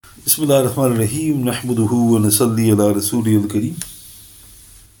Bismillahir-Rahmanir-Rahim. Nahmaduhu wa nasalli ala rasulihil kareem.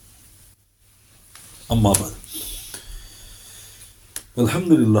 Amma ba'd.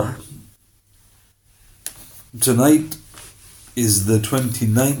 Alhamdulillah. Tonight is the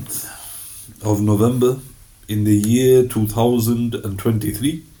 29th of November in the year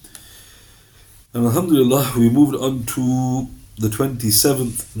 2023. And Alhamdulillah, we moved on to the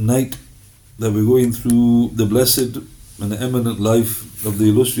 27th night that we're going through the blessed and eminent life of the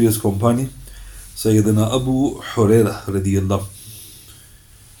illustrious companion Sayyidina Abu Hurayra radiyallahu.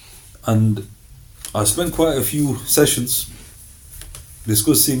 And I spent quite a few sessions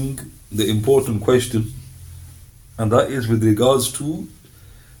discussing the important question, and that is with regards to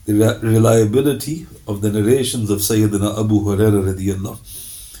the reliability of the narrations of Sayyidina Abu Hurayra radiyallahu.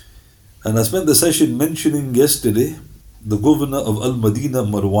 And I spent the session mentioning yesterday the governor of Al-Madinah,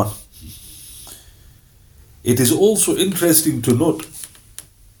 Marwan. It is also interesting to note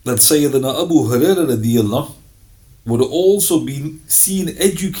that Sayyidina Abu Hurayra radiyallahu would also be seen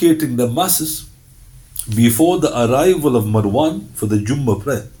educating the masses before the arrival of Marwan for the Jummah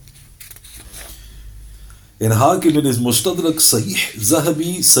prayer. In Hakim in his Mustadrak Sahih,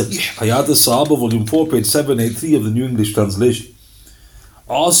 Zahabi Sahih, Hayat al-Sahaba, volume 4, page 783 of the New English Translation,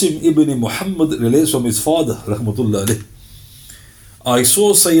 Asim ibn Muhammad relates from his father, rahmatullah alayh, I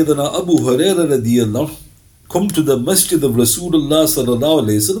saw Sayyidina Abu Hurayra radiyallahu come to the Masjid of Rasulullah sallallahu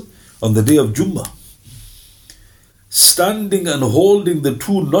alayhi wasallam on the day of Jummah. Standing and holding the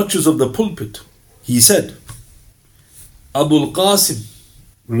two notches of the pulpit, he said, Abul Qasim,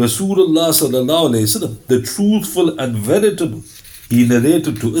 Rasulullah sallallahu alayhi wasallam, the truthful and veritable, he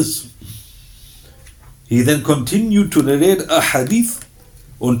narrated to us. He then continued to narrate a hadith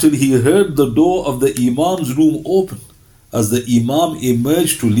until he heard the door of the Imam's room open as the Imam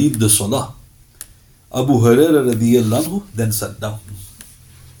emerged to lead the Salah. Abu Hurayra radiyallahu anhu then sat down.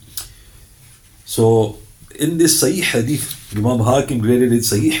 So, in this Sahih hadith, Imam Hakim graded it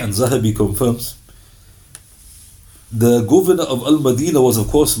Sahih and Zahabi confirms, the governor of Al-Madinah was of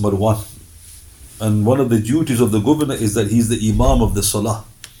course Marwan. And one of the duties of the governor is that he's the Imam of the Salah.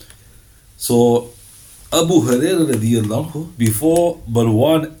 So, Abu Hurayra radiyallahu anhu, before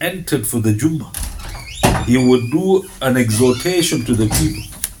Marwan entered for the Jummah, he would do an exhortation to the people.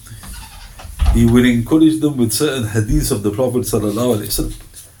 He would encourage them with certain hadiths of the Prophet sallallahu alaihi wasallam.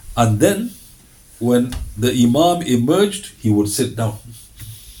 And then, when the Imam emerged, he would sit down.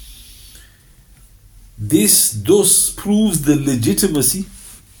 This thus proves the legitimacy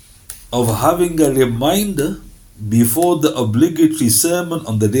of having a reminder before the obligatory sermon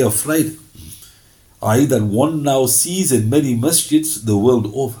on the day of Friday, i.e. that one now sees in many masjids the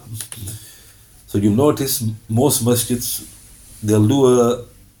world over. So you notice most masjids, they'll do a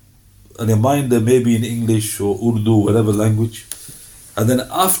reminder maybe in English or Urdu, whatever language, and then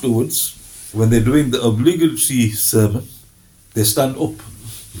afterwards, when they're doing the obligatory sermon, they stand up.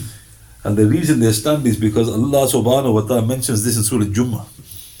 And the reason they stand is because Allah subhanahu wa ta'ala mentions this in Surah Jummah.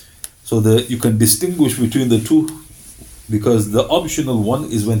 So you can distinguish between the two, because the optional one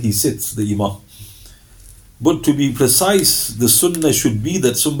is when he sits, the Imam. But to be precise, the sunnah should be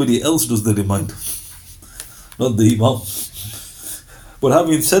that somebody else does the reminder, not the Imam. But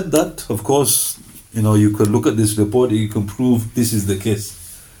having said that, of course, you can look at this report and you can prove this is the case.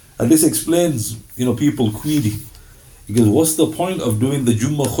 And this explains, people query. Because what's the point of doing the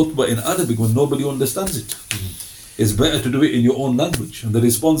Jummah khutbah in Arabic when nobody understands it? It's better to do it in your own language. And the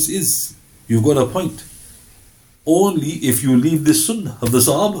response is, you've got a point. Only if you leave the sunnah of the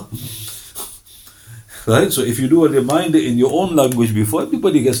Sahaba. Right? So if you do a reminder in your own language before,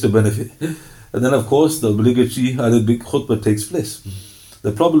 everybody gets the benefit. And then of course the obligatory Arabic khutbah takes place.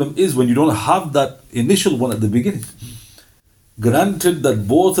 The problem is when you don't have that initial one at the beginning. Granted that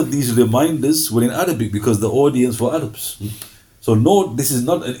both of these reminders were in Arabic because the audience were Arabs. So note, this is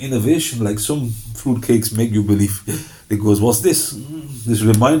not an innovation like some fruitcakes make you believe. Because what's this? This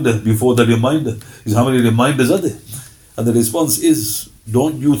reminder before the reminder. Is how many reminders are there? And the response is,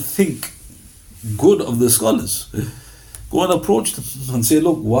 don't you think good of the scholars? Go and approach them and say,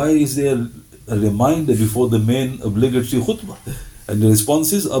 look, why is there a reminder before the main obligatory khutbah? And the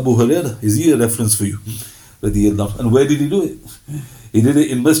response is, Abu Hurayra, is he a reference for you? And where did he do it? He did it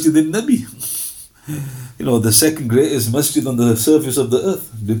in Masjid Nabi. The second greatest masjid on the surface of the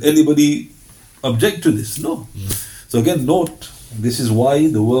earth. Did anybody object to this? No. So again, note, this is why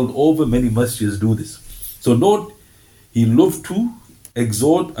the world over many masjids do this. So note, he loved to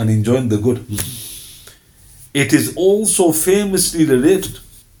exhort and enjoin the good. It is also famously related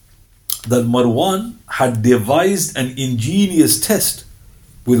that Marwan had devised an ingenious test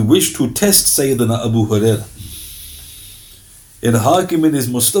with which to test Sayyidina Abu Hurayra. In Hakim in his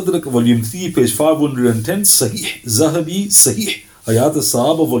Mustadrak, volume 3, page 510, Sahih, Zahabi, Sahih, Hayat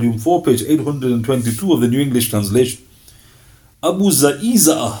al-Sahaba, volume 4, page 822 of the New English Translation. Abu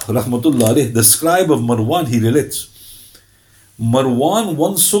Za'iza'ah, rahmatullah alayh, the scribe of Marwan, he relates. Marwan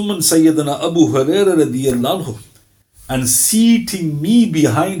once summoned Sayyidina Abu Hurayra radiyallahu anhu, and seating me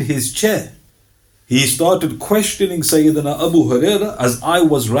behind his chair, he started questioning Sayyidina Abu Hurayra as I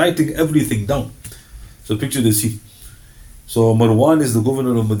was writing everything down. So picture this here. So Marwan is the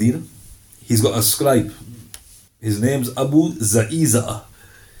governor of Medina. He's got a scribe. His name's Abu Za'iza'ah.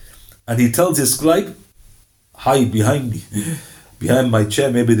 And he tells his scribe, hide behind me. Behind my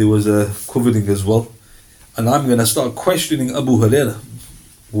chair, maybe there was a covering as well. And I'm going to start questioning Abu Hurayrah.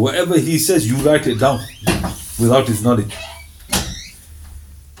 Whatever he says, you write it down without his knowledge.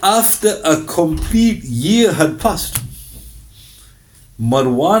 After a complete year had passed,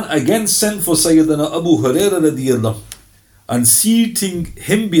 Marwan again sent for Sayyidina Abu Hurayrah radiyallahu anhu, and seating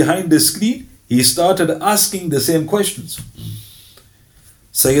him behind the screen, he started asking the same questions.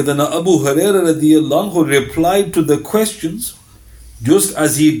 Sayyidina Abu Hurayrah radiyallahu anhu replied to the questions just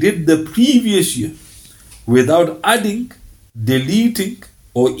as he did the previous year, without adding, deleting,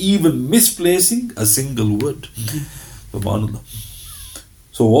 or even misplacing a single word. Subhanallah.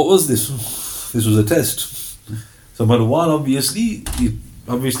 So what was this? This was a test. So Marwan obviously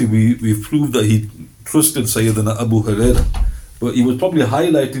we've proved that he trusted Sayyidina Abu Hurayrah, but he was probably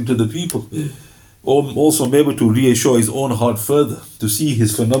highlighting to the people, also maybe to reassure his own heart further, to see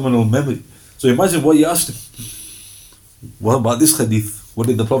his phenomenal memory. So imagine what he asked him. What about this hadith? What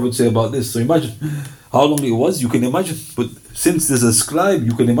did the Prophet say about this? So imagine how long it was, you can imagine. But since there's a scribe,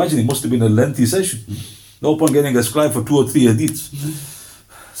 you can imagine it must have been a lengthy session. No point getting a scribe for 2 or 3 hadiths.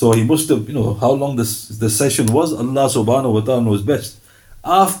 So he must have, how long the session was, Allah subhanahu wa ta'ala knows best.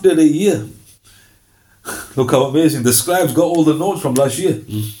 After a year, look how amazing, the scribes got all the notes from last year.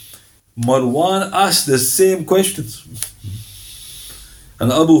 Marwan asked the same questions.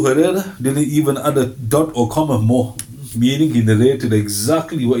 And Abu Hurayrah didn't even add a dot or comma more, meaning he narrated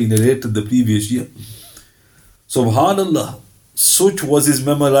exactly what he narrated the previous year. Subhanallah, such was his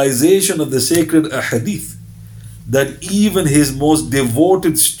memorization of the sacred Ahadeeth that even his most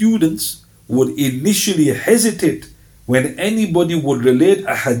devoted students would initially hesitate when anybody would relate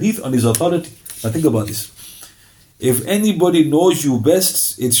a hadith on his authority. Now think about this. If anybody knows you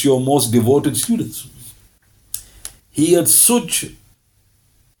best, it's your most devoted students. He had such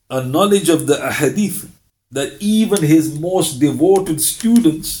a knowledge of the Ahadith that even his most devoted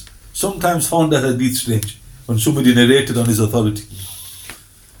students sometimes found the hadith strange when somebody narrated on his authority.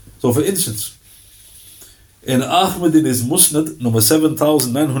 So for instance, in Ahmad in his Musnad, number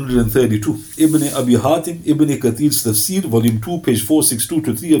 7932, Ibn Abi Hatim, Ibn Kathir's Tafsir, volume 2, page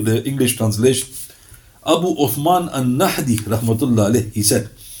 462-3 of the English translation, Abu Uthman an-Nahdee, rahmatullah alayh, he said,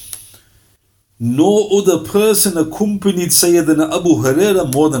 no other person accompanied Sayyidina Abu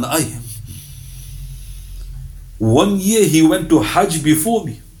Hurayrah more than I. One year he went to Hajj before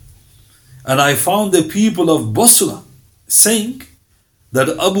me, and I found the people of Basra saying that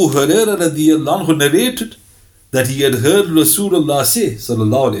Abu Hurayrah radiyallahu anhu narrated that he had heard Rasulullah say,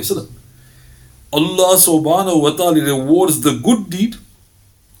 sallallahu alayhi wasallam, Allah subhanahu wa ta'ala rewards the good deed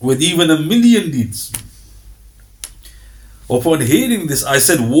with even 1,000,000 deeds. Upon hearing this, I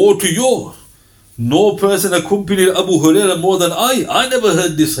said, woe to you! No person accompanied Abu Hurayrah more than I. I never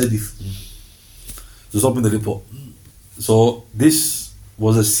heard this hadith. So stop in the report. So this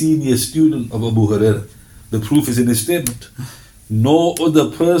was a senior student of Abu Hurayrah. The proof is in his statement. No other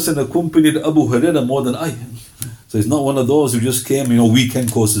person accompanied Abu Hurayrah more than I. So it's not one of those who just came,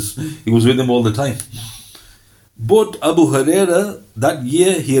 weekend courses. He was with them all the time. But Abu Hurayrah, that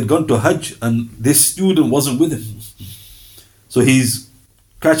year he had gone to Hajj and this student wasn't with him. So he's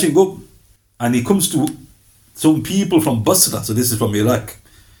catching up and he comes to some people from Basra, so this is from Iraq.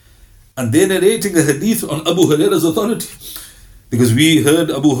 And they're narrating a hadith on Abu Hurayrah's authority. Because we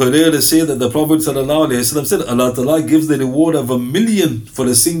heard Abu Hurayrah say that the Prophet ﷺ said, Allah Ta'ala gives the reward of 1,000,000 for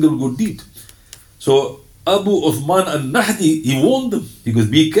a single good deed. So Abu Uthman an-Nahdee, he warned them. He goes,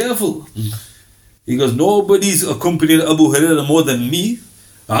 be careful. He goes, nobody's accompanied Abu Hurayrah more than me.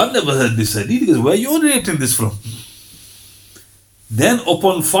 I've never heard this hadith. He goes, where are you narrating this from? Then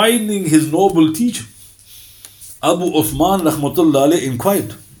upon finding his noble teacher, Abu Uthman rahmatullah alayh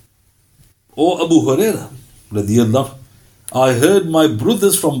inquired, O Abu Hurayrah radiyallahu, I heard my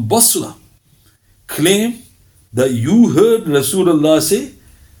brothers from Basra claim that you heard Rasulullah say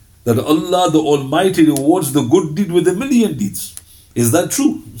that Allah the Almighty rewards the good deed with 1,000,000 deeds. Is that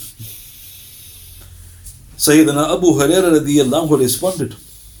true? Sayyidina Abu Hurayrah radiyallahu responded,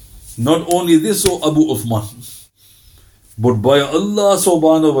 not only this, O Abu Uthman, But by Allah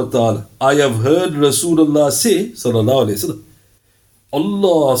subhanahu wa ta'ala, I have heard Rasulullah say, sallallahu alayhi wasallam,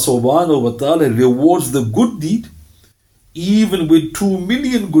 Allah subhanahu wa ta'ala rewards the good deed even with 2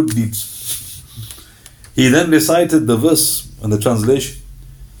 million good deeds. He then recited the verse and the translation.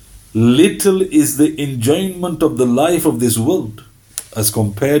 Little is the enjoyment of the life of this world as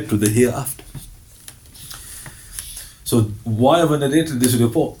compared to the hereafter. So why have I narrated this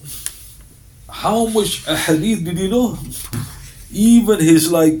report? How much Ahadith did he know? Even his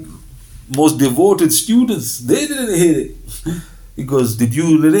most devoted students, they didn't hear it. Because did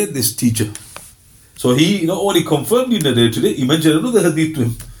you narrate this, teacher? So he not only confirmed he narrated it, he mentioned another hadith to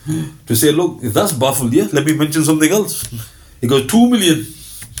him. To say, look, if that's baffled, yeah, let me mention something else. He goes, 2 million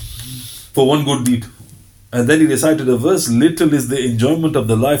for one good deed. And then he recited a verse, little is the enjoyment of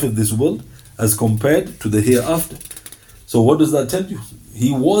the life of this world as compared to the hereafter. So what does that tell you?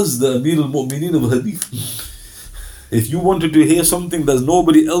 He was the Ameer-Ul of Hadith. If you wanted to hear something that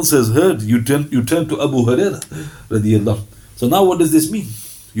nobody else has heard, you turn to Abu Hurayra radiyallahu. So now what does this mean?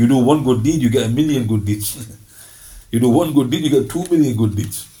 You do one good deed, you get 1 million good deeds. You do one good deed, you get 2 million good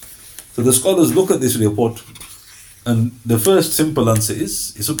deeds. So the scholars look at this report, and the first simple answer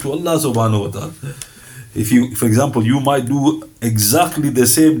is, it's up to Allah subhanahu wa ta'ala. If you, for example, you might do exactly the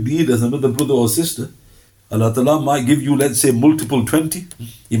same deed as another brother or sister, Allah Ta'ala might give you, let's say, multiple 20.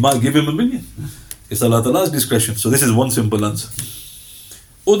 He might give him 1 million. It's Allah Ta'ala's discretion. So this is one simple answer.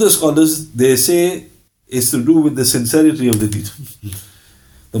 Other scholars, they say it's to do with the sincerity of the deed.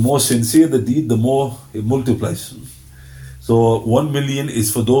 The more sincere the deed, the more it multiplies. So 1 million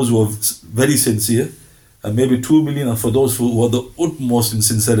is for those who are very sincere, and maybe 2 million are for those who are the utmost in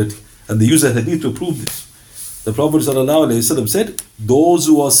sincerity. And they use a hadith to prove this. The Prophet ﷺ said, those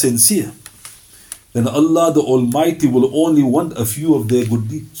who are sincere, then Allah the Almighty will only want a few of their good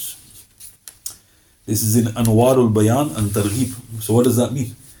deeds. This is in Anwarul Bayan and Targhib. So what does that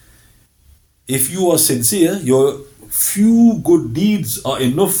mean? If you are sincere, your few good deeds are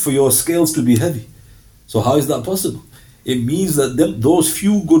enough for your scales to be heavy. So how is that possible? It means that those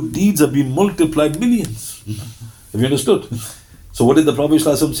few good deeds are being multiplied millions. Have you understood? So what did the Prophet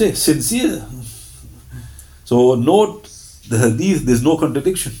ﷺ say? Sincere. So note the hadith, there's no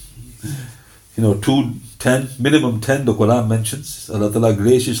contradiction. 2, 10, minimum 10 the Quran mentions. Allah Ta'ala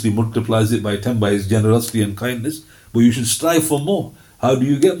graciously multiplies it by 10 by His generosity and kindness. But you should strive for more. How do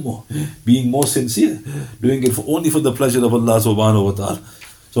you get more? Being more sincere. Doing it only for the pleasure of Allah subhanahu wa ta'ala.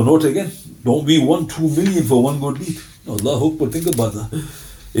 So note again, don't be 2 million for one good deed. No, Allahu Akbar, think about that.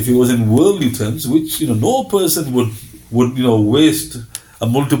 If it was in worldly terms, which no person would waste a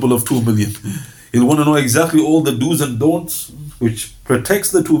multiple of 2 million. He'll want to know exactly all the do's and don'ts, which protects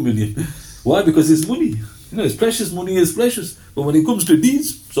the 2 million. Why? Because it's money. It's precious. Money is precious. But when it comes to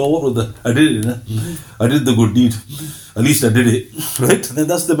deeds, so what was that? I did it. I did the good deed. At least I did it. Right? And then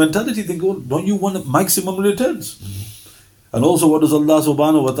that's the mentality. Think, don't you want maximum returns? And also, what does Allah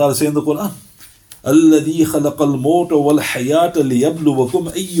subhanahu wa ta'ala say in the Quran? الَّذِي خَلَقَ الْمَوْتَ وَالْحَيَاةَ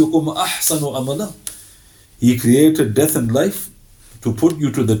لِيَبْلُوَكُمْ أَيُّكُمْ أَحْسَنُ أَمَلًا. He created death and life to put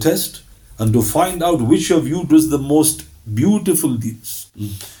you to the test and to find out which of you does the most beautiful deeds.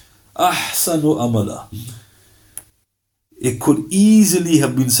 Ahsanu amala. It could easily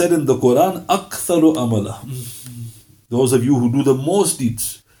have been said in the Quran, Aktharu amala. Those of you who do the most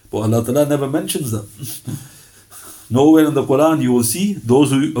deeds. But Allah Ta'ala never mentions that. Nowhere in the Quran you will see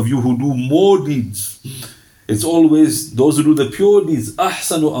those of you who do more deeds. It's always those who do the pure deeds.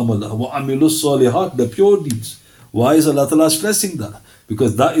 Ahsanu amala wa amilus salihat, the pure deeds. Why is Allah Ta'ala stressing that?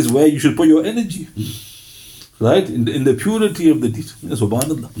 Because that is where you should put your energy. Right? In the purity of the deed.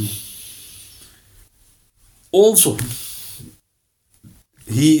 Subhanallah. Also,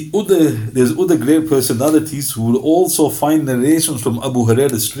 there's other great personalities who will also find narrations from Abu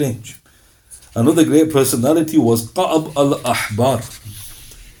Hurayrah strange. Another great personality was Ka'ab al-Ahbar.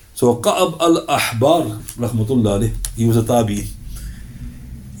 So Ka'ab al-Ahbar, rahmatullah alayh, he was a tabi'in.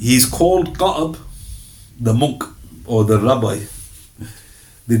 He's called Ka'ab, the monk or the rabbi.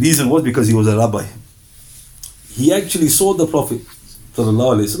 The reason was because he was a rabbi. He actually saw the Prophet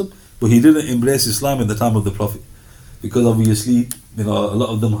sallallahu alaihi wasallam, but he didn't embrace Islam in the time of the Prophet, because obviously a lot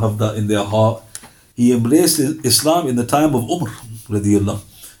of them have that in their heart. He embraced Islam in the time of Umar radiyallahu.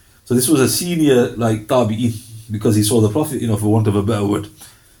 So this was a senior tabi'in, because he saw the Prophet, for want of a better word.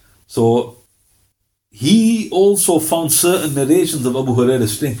 So he also found certain narrations of Abu Hurayrah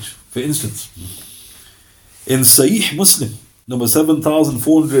strange. For instance, in Sahih Muslim, number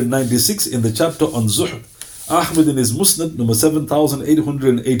 7496, in the chapter on Zuhd, Ahmad in his Musnad, number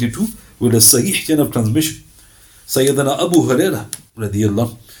 7882, with a Sahih chain of transmission, Sayyidina Abu Hurayrah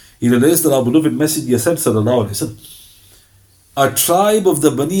radiyallahu, he relates that our beloved Messenger said, sallallahu alayhi wa sallam, a tribe of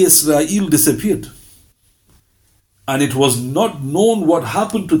the Bani Israel disappeared, and it was not known what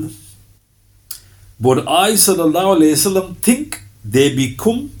happened to them. But I sallallahu alayhi wasallam think they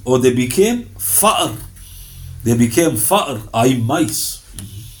became fa'ar. They became fa'ar, mice.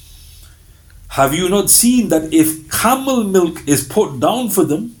 Have you not seen that if camel milk is put down for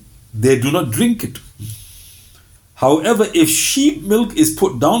them, they do not drink it? However, if sheep milk is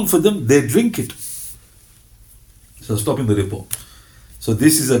put down for them, they drink it. So stopping the report. So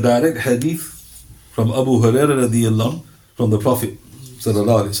this is a direct hadith from Abu Hurayra radiyallahu anhu, from the Prophet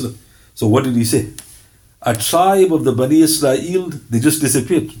sallallahu alaihi wasallam. So what did he say? A tribe of the Bani Israel, they just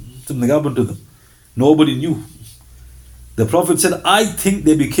disappeared. Something happened to them. Nobody knew. The Prophet said, I think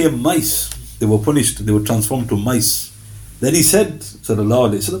they became mice. They were punished. They were transformed to mice. Then he said, sallallahu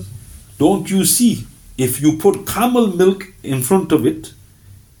alaihi wasallam, don't you see, if you put camel milk in front of it,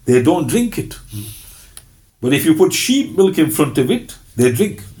 they don't drink it. But if you put sheep milk in front of it, they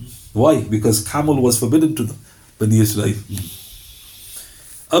drink. Why? Because camel was forbidden to them, Bani Israel.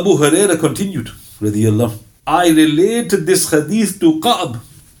 Abu Hurayra continued, radiyallahu, I related this hadith to Ka'b,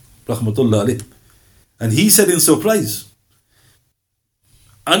 rahmatullah alayh, and he said in surprise,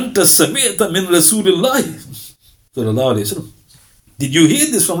 Anta sami'ta min Rasulullah, sallallahu alayhi wasallam. Did you hear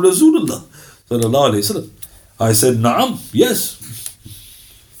this from Rasulullah, sallallahu alayhi wasallam? I said, Na'am, yes.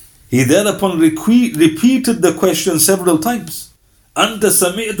 He thereupon repeated the question several times. Anta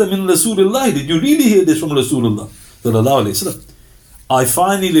sami'ta min Rasulullah. Did you really hear this from Rasulullah, sallallahu alayhi wasallam? I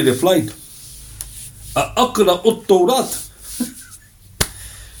finally replied, Aqra'u at-Tawrat.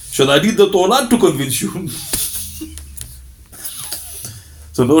 Should I read the Torah to convince you?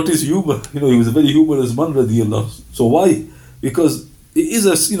 So notice humor. He was a very humorous man, radiyallahu. So why? Because it is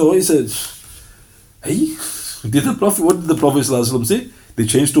he said, hey, what did the Prophet ﷺ say? They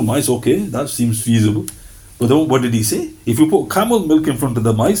changed to mice, okay, that seems feasible. But then what did he say? If you put camel milk in front of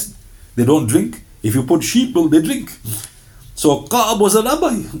the mice, they don't drink. If you put sheep milk, they drink. So Ka'b was a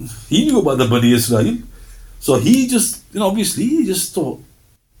rabbi. He knew about the Bani Israel. So he just, obviously, he just thought,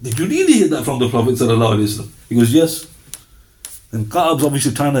 did you really hear that from the Prophet ﷺ? He goes, yes. And Ka'b's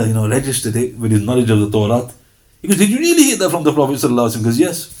obviously trying to, register it with his knowledge of the Torah. He goes, did you really hear that from the Prophet ﷺ? He goes,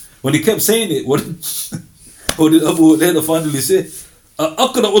 yes. When he kept saying it, what did Abu Hurayra finally say?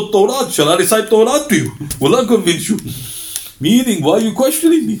 Aqra'u at-Tawrat. Shall I recite Torah to you? Will that convince you? Meaning, why are you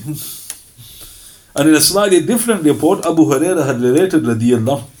questioning me? And in a slightly different report, Abu Hurayra had related,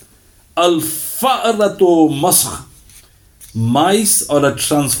 radiyallahu, Al-Fa'ratu Masakh. Mice are a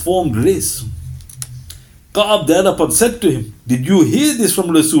transformed race. Ka'b thereupon said to him, did you hear this from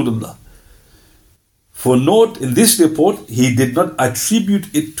Rasulullah? For note, in this report, he did not attribute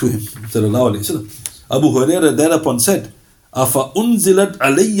it to him. Abu Hurayra thereupon said, Afa unzilat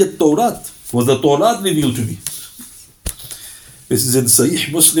alayya at-Tawrat. Was the Torah revealed to me? This is in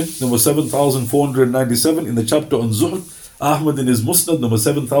Sahih Muslim, number 7497, in the chapter on Zuhd. Ahmad in his Musnad, number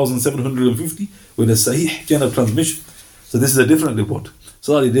 7750, with a Sahih chain of transmission. So this is a different report.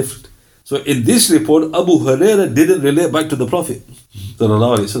 Slightly different. So in this report, Abu Hurayra didn't relate back to the Prophet.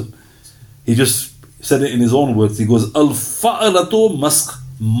 He just said it in his own words. He goes, Al-Fa'ratu Masakh.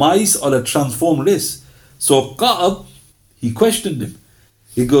 Mice are a transformed race. So Ka'b, he questioned him.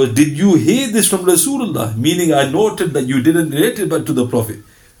 He goes, did you hear this from Rasulullah? Meaning, I noted that you didn't relate it back to the Prophet.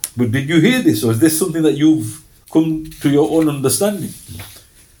 But did you hear this? Or is this something that you've come to your own understanding?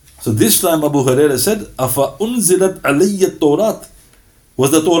 So this time Abu Hurayra said, Afa unzilat alayya at-Tawrat.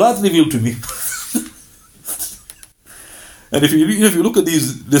 Was the Torah revealed to me? And if you look at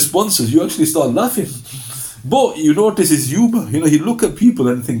these responses, you actually start laughing. But you notice his humor. He look at people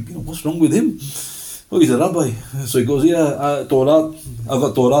and think, what's wrong with him? Oh, he's a rabbi. So he goes, Torah, I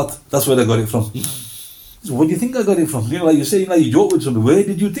got Torah. That's where I got it from. So where do you think I got it from? Like you say, you joke with somebody. Where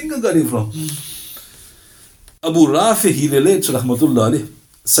did you think I got it from? Abu Rafi, he relates, rahmatullah alayh,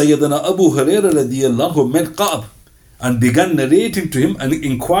 Sayyidina Abu Hurayra radiyallahu anhu met Ka'b and began narrating to him and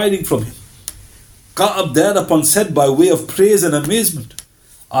inquiring from him. Ka'b thereupon said by way of praise and amazement,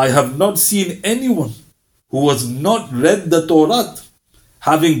 I have not seen anyone who has not read the Torah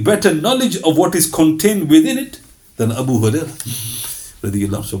having better knowledge of what is contained within it than Abu Hurayra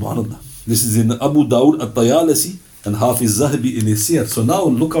radiyallahu subhanallah. This is in Abu Dawud at-Tayalisi and Hafiz Zahabi in his Siyar. So now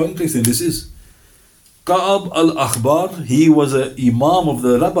look how interesting this is. Ka'b al-Akhbar, he was an imam of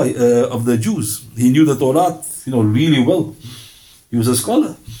the rabbi of the Jews. He knew the Torah, really well. He was a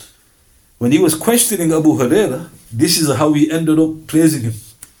scholar. When he was questioning Abu Hurayra, this is how he ended up praising him.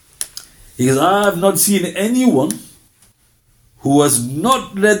 He goes, I have not seen anyone who has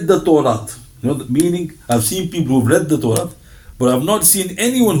not read the Torah. Meaning, I've seen people who've read the Torah, but I've not seen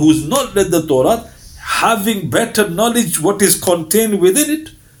anyone who's not read the Torah having better knowledge what is contained within it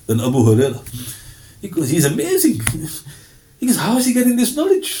than Abu Hurayra. He goes, he's amazing. He goes, how is he getting this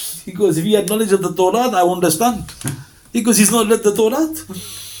knowledge? He goes, if he had knowledge of the Torah, I understand. He goes, he's not read the Torah.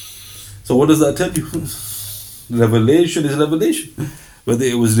 So what does that tell you? Revelation is revelation. Whether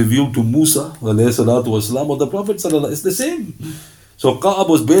it was revealed to Musa والسلام, or the Prophet, it's the same. So Ka'ab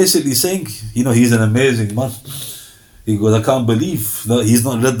was basically saying, he's an amazing man. He goes, I can't believe that he's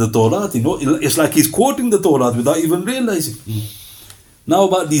not read the Torah. It's like he's quoting the Torah without even realizing. Now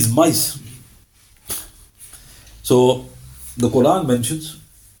about these mice. So the Quran mentions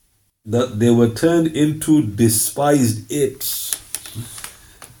that they were turned into despised apes.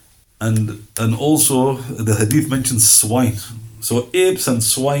 And also the Hadith mentions swine. So apes and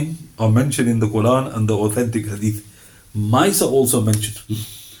swine are mentioned in the Quran and the authentic Hadith. Mice are also mentioned.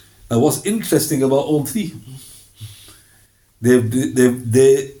 Now what's interesting about all three?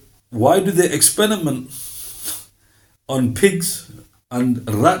 Why do they experiment on pigs and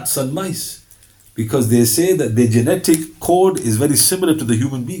rats and mice? Because they say that their genetic code is very similar to the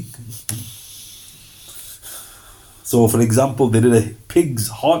human being. So for example, they did a pig's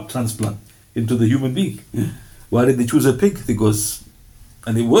heart transplant into the human being. Why did they choose a pig? Because,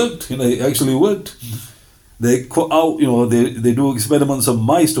 and it worked, it actually worked. They cut out, they do experiments on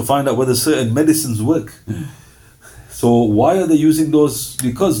mice to find out whether certain medicines work. So why are they using those?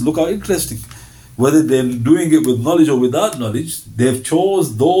 Because look how interesting. Whether they're doing it with knowledge or without knowledge, they've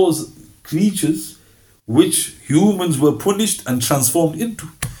chose those creatures which humans were punished and transformed into.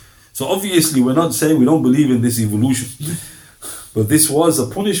 So obviously we're not saying we don't believe in this evolution, but this was a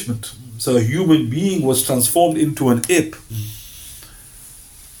punishment. So a human being was transformed into an ape.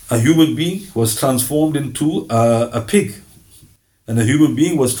 A human being was transformed into a pig. And a human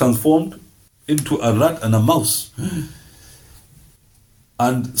being was transformed into a rat and a mouse.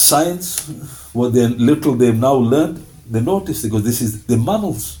 And science, what they've now learned, they noticed, because this is the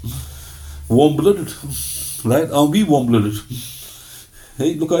mammals, warm-blooded, right? Aren't we warm-blooded?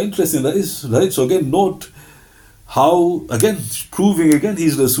 Hey, look how interesting that is, right? So again, note how, again, proving again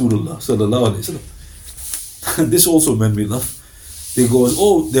he's Rasulullah sallallahu alaihi wasallam. And this also made me laugh. They go,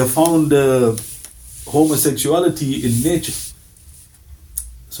 they found homosexuality in nature.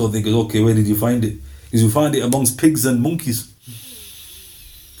 So they go, okay, where did you find it? Because you find it amongst pigs and monkeys.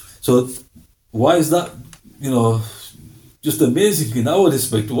 So why is that, just amazing in our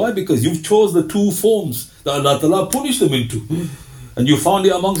respect? Why? Because you've chose the two forms that Allah Ta'ala punished them into. And you found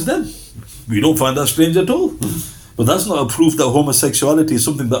it amongst them. We don't find that strange at all. But that's not a proof that homosexuality is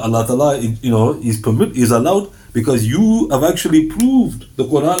something that Allah Ta'ala, is allowed, because you have actually proved the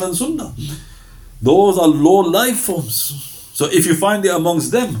Quran and Sunnah. Those are low life forms. So if you find it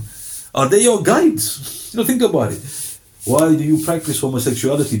amongst them, are they your guides? Think about it. Why do you practice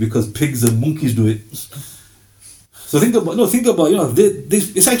homosexuality? Because pigs and monkeys do it. So think about,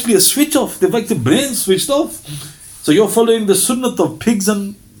 it's actually a switch off. They've like the brain switched off. So you're following the sunnah of pigs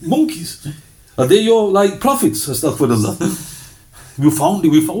and monkeys. Are they your prophets? Astaghfirullah.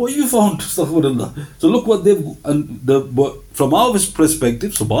 What you found? Astaghfirullah. So look what from our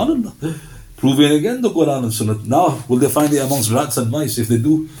perspective, subhanallah, proving again the Quran and Sunnah. Now, will they find it amongst rats and mice? If they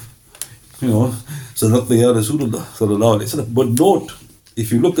do, Sadaqta ya Rasulullah sallallahu alaihi wasallam. But note,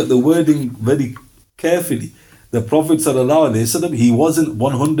 if you look at the wording very carefully, the Prophet sallallahu alaihi wasallam, he wasn't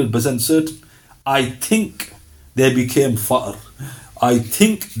 100% certain. I think they became fa'r. I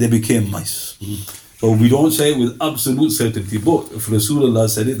think they became mice. So we don't say it with absolute certainty, but if Rasulullah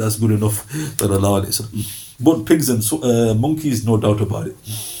said it, that's good enough. But pigs and monkeys, no doubt about it.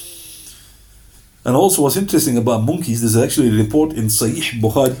 And also what's interesting about monkeys, there's actually a report in Sahih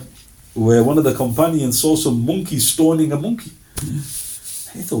Bukhari where one of the companions saw some monkeys stoning a monkey.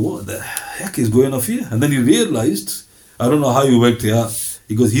 He thought, what the heck is going on here? And then he realized, I don't know how he worked it out,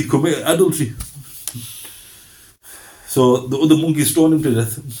 he goes, he'd committed adultery. So the other monkey stoned him to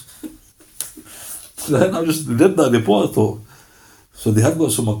death. Then I just read that report, I thought, so they have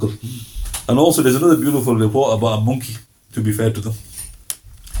got some akal. And also there's another beautiful report about a monkey, to be fair to them.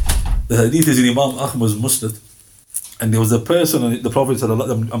 The hadith is in Imam Ahmad's Musnad. And there was a person, the Prophet,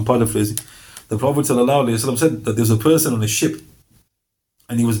 I'm paraphrasing, the Prophet said that there was a person on a ship,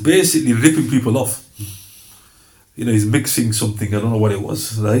 and he was basically ripping people off. He's mixing something, I don't know what it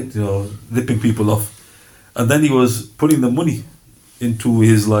was, right? Ripping people off. And then he was putting the money into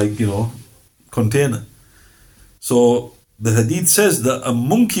his container. So the hadith says that a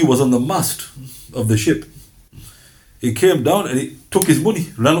monkey was on the mast of the ship. He came down and he took his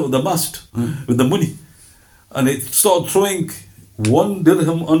money, ran out of the mast with the money, and it started throwing 1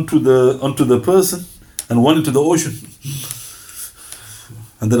 dirham onto the person and one into the ocean.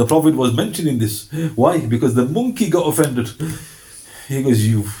 And then the Prophet was mentioning this. Why? Because the monkey got offended. He goes,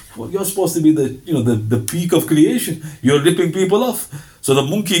 you're supposed to be the peak of creation. You're ripping people off. So the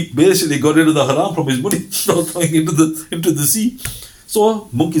monkey basically got rid of the haram from his money, started throwing into the sea. So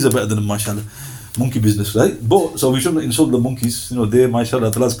monkeys are better than mashallah. Monkey business, right? But so we shouldn't insult the monkeys. They,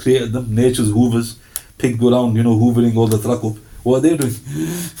 mashallah, Allah's created them. Nature's hoovers. Pigs go around, hoovering all the truck up. What are they doing?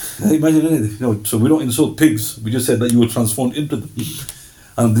 Imagine anything. So we don't insult pigs. We just said that you were transformed into them.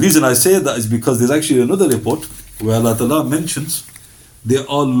 And the reason I say that is because there's actually another report where Allah Ta'ala mentions they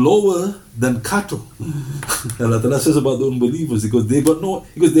are lower than cattle. Allah Ta'ala says about the unbelievers because they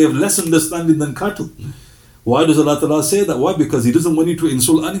have less understanding than cattle. Why does Allah Ta'ala say that? Why? Because He doesn't want you to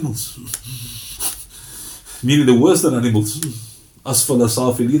insult animals. Meaning they're worse than animals. Asfala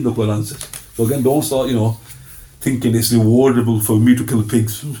safilin, the Quran says. So again, don't start, thinking it's rewardable for me to kill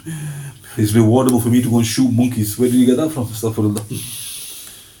pigs. It's rewardable for me to go and shoot monkeys. Where do you get that from? Astaghfirullah.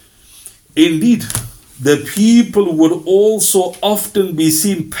 Indeed, the people would also often be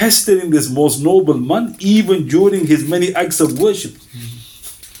seen pestering this most noble man, even during his many acts of worship.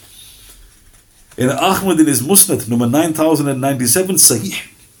 In Ahmad in his Musnad, number 9097, Sahih,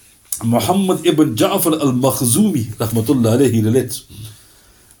 Muhammad ibn Ja'far al-Makhzumi, rahmatullah alayhi, relates.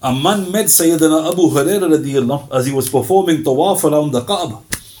 A man met Sayyidina Abu Hurayra radiyallahu as he was performing tawaf around the Kaaba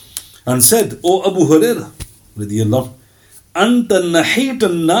and said, O Abu Hurayra radiyallahu, Anta nahita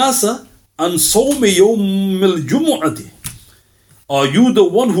nasa an sawmi yawm al-jumu'ati. Are you the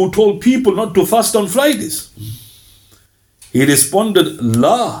one who told people not to fast on Fridays? He responded,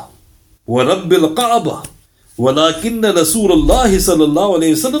 La wa rabbil Kaaba walakinna Rasulullah sallallahu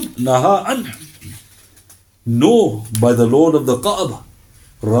alayhi wasallam naha anhu. No, by the Lord of the Kaaba.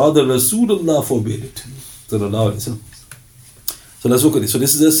 Rather, Rasulullah forbade it. So let's look at it. So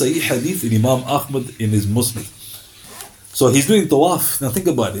this is a Sahih Hadith in Imam Ahmad in his Musnad. So he's doing tawaf. Now think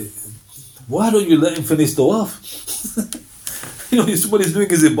about it. Why don't you let him finish tawaf? Somebody's doing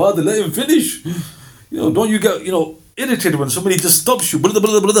his ibadah, let him finish. Don't you get irritated when somebody just stops you, brother,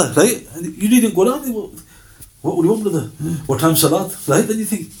 right? And you didn't go down. What would you want, brother? What time salat? Right? Then you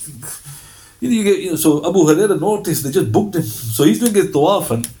think. You get, so Abu Hurayrah noticed, they just booked him. So he's doing his tawaf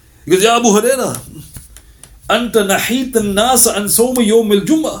and he goes, Ya Abu Hurayrah, Anta nahit an-nas an sawmi yawm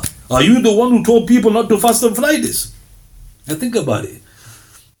al-Jummah. Are you the one who told people not to fast on Fridays? Now think about it.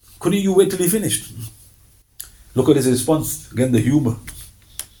 Couldn't you wait till he finished? Look at his response. Again, the humor.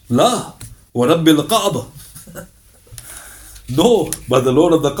 La wa rabbil Kaaba. No, by the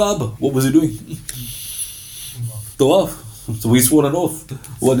Lord of the Kaaba. What was he doing? Tawaf. So he swore an oath.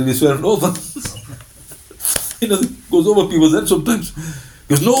 What did he swear an oath on? Goes over people's head sometimes.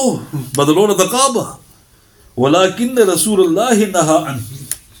 He goes, no, by the Lord of the Kaaba. وَلَكِنَّ رَسُولَ اللَّهِ نَهَا عَنْهُ.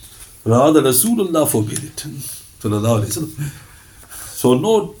 Rather, Rasulullah forbade it. So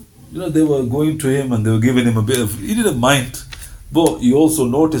no, they were going to him and they were giving him a bit of, he didn't mind. But you also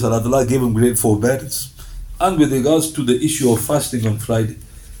notice that Allah gave him great forbearance. And with regards to the issue of fasting on Friday,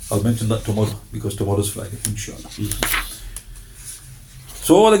 I'll mention that tomorrow because tomorrow's Friday, inshallah.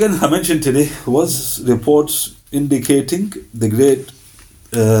 So all again I mentioned today was reports indicating the great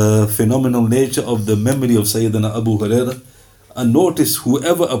phenomenal nature of the memory of Sayyidina Abu Hurayrah. And notice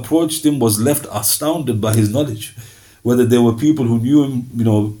whoever approached him was left astounded by his knowledge. Whether there were people who knew him,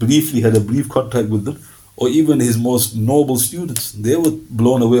 briefly had a brief contact with them, or even his most noble students. They were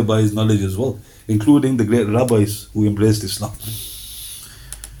blown away by his knowledge as well, including the great rabbis who embraced Islam.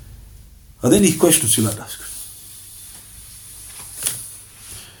 Are there any questions you'd like to ask?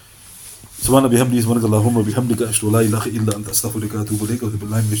 سبحان بحمده سبحانك اللهم وبحمدك أشهد أن لا إله إلا أنت أستغفرك وأتوب إليك وأتوب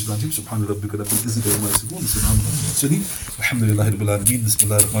بالله من الشيطان الرجيم سبحان ربك رب العزة عما يصفون وسلام على المرسلين والحمد لله رب العالمين بسم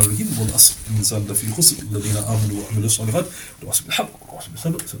الله الرحمن الرحيم والعصر الإنسان لفي خسر الذين آمنوا وعملوا الصالحات وتواصوا بالحق وتواصوا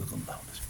بالصبر صدق الله